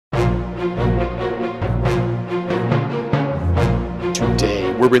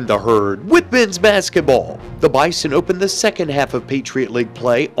Today, we're in the herd with men's basketball. The Bison opened the second half of Patriot League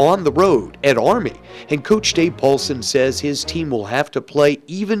play on the road at Army, and Coach Dave Paulson says his team will have to play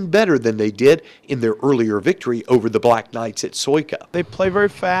even better than they did in their earlier victory over the Black Knights at Soika. They play very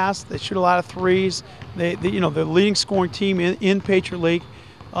fast. They shoot a lot of threes. They're the leading scoring team in Patriot League,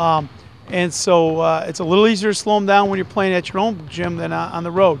 and so it's a little easier to slow them down when you're playing at your own gym than on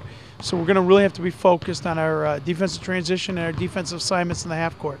the road. So we're going to really have to be focused on our defensive transition and our defensive assignments in the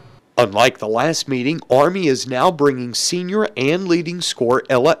half court. Unlike the last meeting, Army is now bringing senior and leading scorer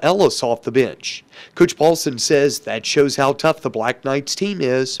Ella Ellis off the bench. Coach Paulson says that shows how tough the Black Knights team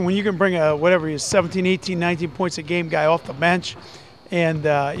is. When you can bring a, whatever he is, 17, 18, 19 points a game guy off the bench and,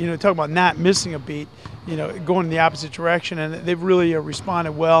 talk about not missing a beat, going in the opposite direction, and they've really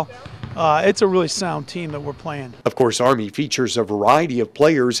responded well. It's a really sound team that we're playing. Of course, Army features a variety of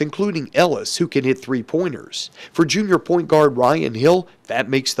players, including Ellis, who can hit three-pointers. For junior point guard Ryan Hill, that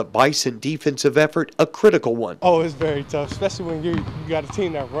makes the Bison defensive effort a critical one. Oh, it's very tough, especially when you got a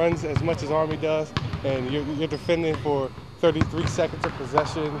team that runs as much as Army does, and you're defending for 33 seconds of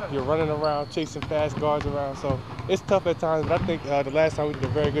possession. You're running around, chasing fast guards around, so it's tough at times, but I think the last time we did a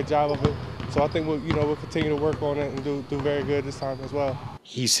very good job of it. So I think we'll continue to work on it and do very good this time as well.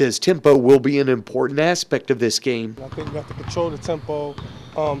 He says tempo will be an important aspect of this game. I think we have to control the tempo,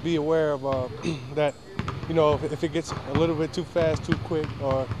 be aware of that, if it gets a little bit too fast, too quick,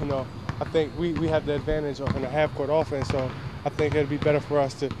 or, I think we have the advantage in the half-court offense, so I think it'd be better for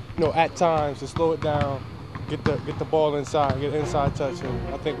us to, at times, to slow it down, get the ball inside, get inside touch,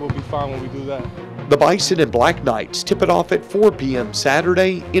 and I think we'll be fine when we do that. The Bison and Black Knights tip it off at 4 p.m.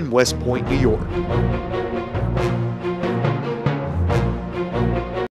 Saturday in West Point, New York.